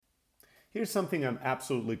Here's something I'm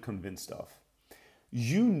absolutely convinced of.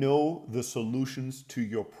 You know the solutions to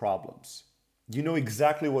your problems. You know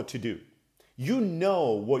exactly what to do. You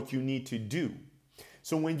know what you need to do.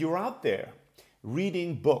 So when you're out there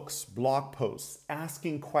reading books, blog posts,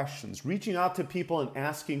 asking questions, reaching out to people and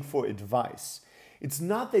asking for advice, it's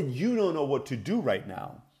not that you don't know what to do right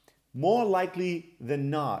now. More likely than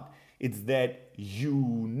not, it's that you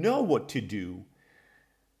know what to do,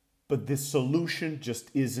 but the solution just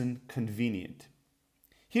isn't convenient.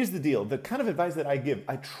 Here's the deal. The kind of advice that I give,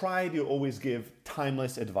 I try to always give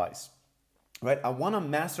timeless advice. Right? I want to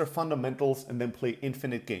master fundamentals and then play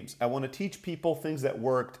infinite games. I want to teach people things that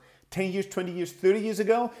worked 10 years, 20 years, 30 years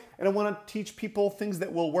ago, and I want to teach people things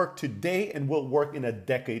that will work today and will work in a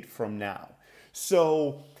decade from now.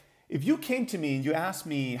 So, if you came to me and you asked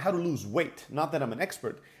me how to lose weight, not that I'm an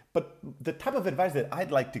expert, but the type of advice that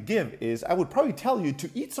I'd like to give is I would probably tell you to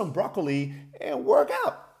eat some broccoli and work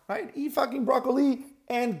out, right? Eat fucking broccoli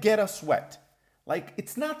and get a sweat. Like,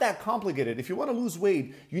 it's not that complicated. If you want to lose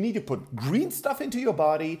weight, you need to put green stuff into your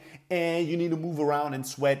body and you need to move around and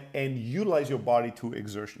sweat and utilize your body to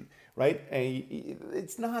exertion, right? And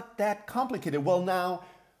it's not that complicated. Well, now,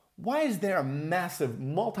 why is there a massive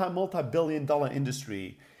multi-billion dollar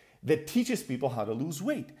industry that teaches people how to lose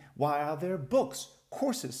weight? Why are there books,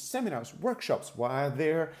 courses, seminars, workshops? Why are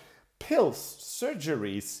there pills,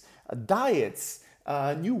 surgeries, diets,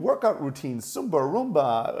 new workout routines, Zumba,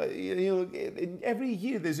 Roomba? Every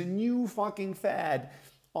year there's a new fucking fad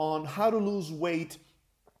on how to lose weight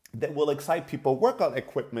that will excite people. Workout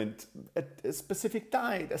equipment, a specific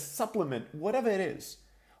diet, a supplement, whatever it is.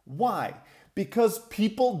 Why? Because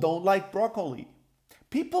people don't like broccoli.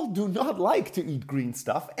 People do not like to eat green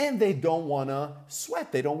stuff and they don't want to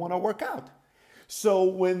sweat. They don't want to work out. So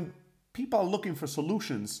when people are looking for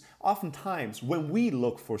solutions, oftentimes when we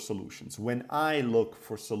look for solutions, when I look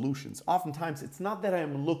for solutions, oftentimes it's not that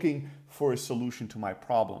I'm looking for a solution to my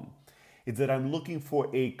problem. It's that I'm looking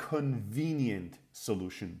for a convenient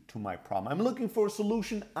solution to my problem. I'm looking for a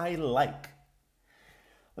solution I like.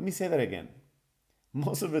 Let me say that again.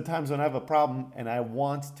 Most of the times when I have a problem and I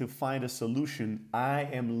want to find a solution, I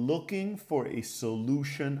am looking for a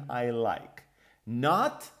solution I like.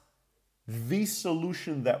 Not the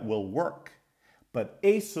solution that will work, but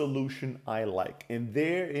a solution I like. And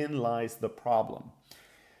therein lies the problem.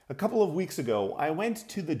 A couple of weeks ago, I went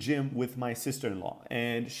to the gym with my sister-in-law,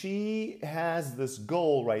 and she has this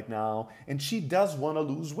goal right now, and she does want to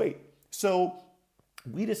lose weight. So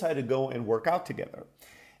we decided to go and work out together.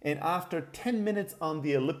 And after 10 minutes on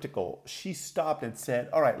the elliptical, she stopped and said,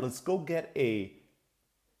 all right, let's go get a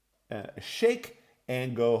shake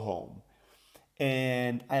and go home.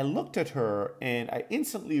 And I looked at her and I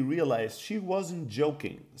instantly realized she wasn't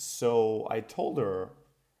joking. So I told her,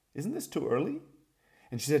 isn't this too early?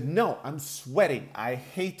 And she said, no, I'm sweating. I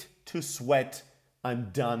hate to sweat. I'm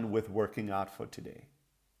done with working out for today.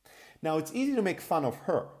 Now, it's easy to make fun of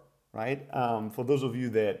her, right? For those of you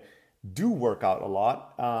that do work out a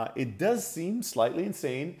lot, it does seem slightly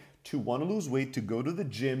insane to want to lose weight, to go to the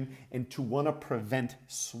gym, and to want to prevent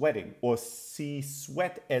sweating or see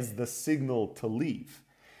sweat as the signal to leave.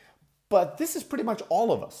 But this is pretty much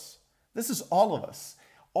all of us. This is all of us.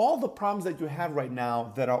 All the problems that you have right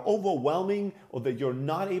now that are overwhelming or that you're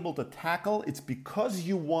not able to tackle, it's because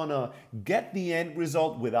you want to get the end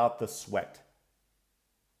result without the sweat.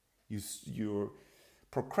 You're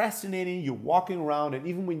procrastinating, you're walking around, and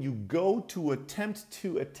even when you go to attempt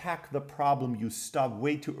to attack the problem, you stop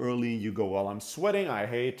way too early and you go, well, I'm sweating, I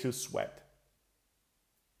hate to sweat.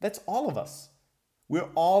 That's all of us. We're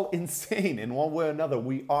all insane in one way or another.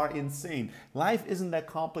 We are insane. Life isn't that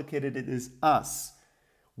complicated, it is us.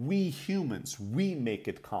 We humans, we make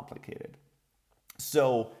it complicated.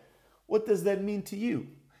 So, what does that mean to you?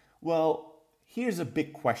 Well, here's a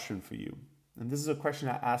big question for you. And this is a question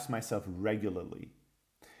I ask myself regularly.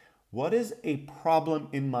 What is a problem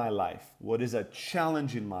in my life? What is a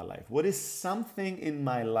challenge in my life? What is something in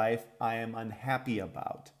my life I am unhappy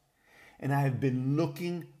about? And I have been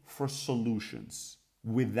looking for solutions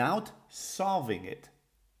without solving it,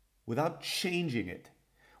 without changing it.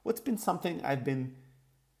 What's been something I've been,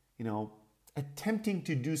 attempting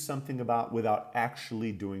to do something about without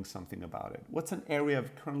actually doing something about it? What's an area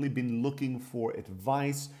I've currently been looking for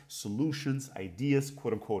advice, solutions, ideas,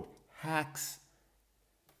 quote unquote, hacks?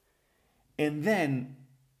 And then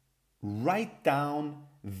write down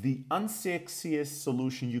the unsexiest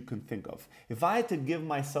solution you can think of. If I had to give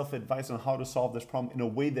myself advice on how to solve this problem in a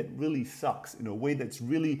way that really sucks, in a way that's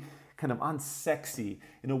really kind of unsexy,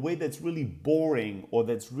 in a way that's really boring or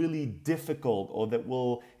that's really difficult or that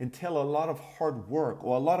will entail a lot of hard work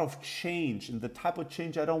or a lot of change and the type of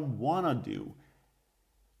change I don't want to do,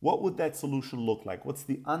 what would that solution look like? What's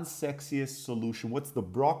the unsexiest solution? What's the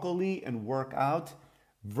broccoli and workout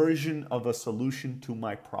version of a solution to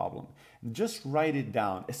my problem? And just write it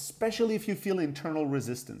down, especially if you feel internal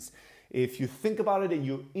resistance. If you think about it and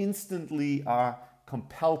you instantly are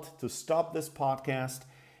compelled to stop this podcast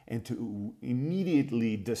and to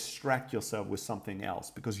immediately distract yourself with something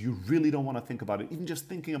else because you really don't want to think about it. Even just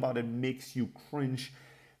thinking about it makes you cringe,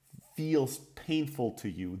 feels painful to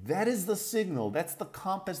you. That is the signal. That's the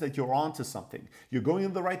compass that you're onto something. You're going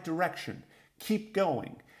in the right direction. Keep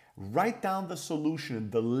going. Write down the solution.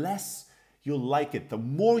 The less you like it, the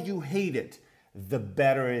more you hate it, the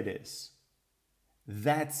better it is.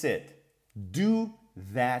 That's it. Do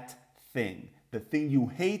that thing. The thing you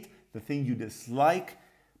hate, the thing you dislike,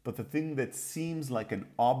 but the thing that seems like an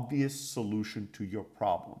obvious solution to your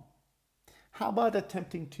problem. How about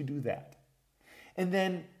attempting to do that? And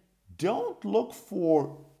then don't look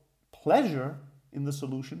for pleasure in the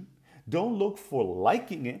solution. Don't look for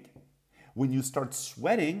liking it. When you start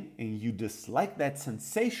sweating and you dislike that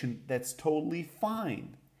sensation, that's totally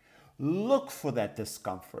fine. Look for that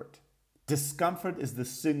discomfort. Discomfort is the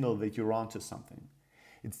signal that you're onto something.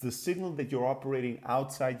 It's the signal that you're operating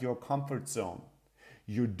outside your comfort zone.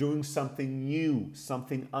 You're doing something new,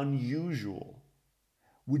 something unusual,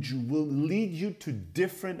 which will lead you to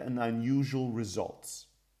different and unusual results,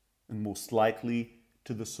 and most likely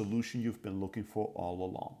to the solution you've been looking for all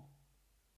along.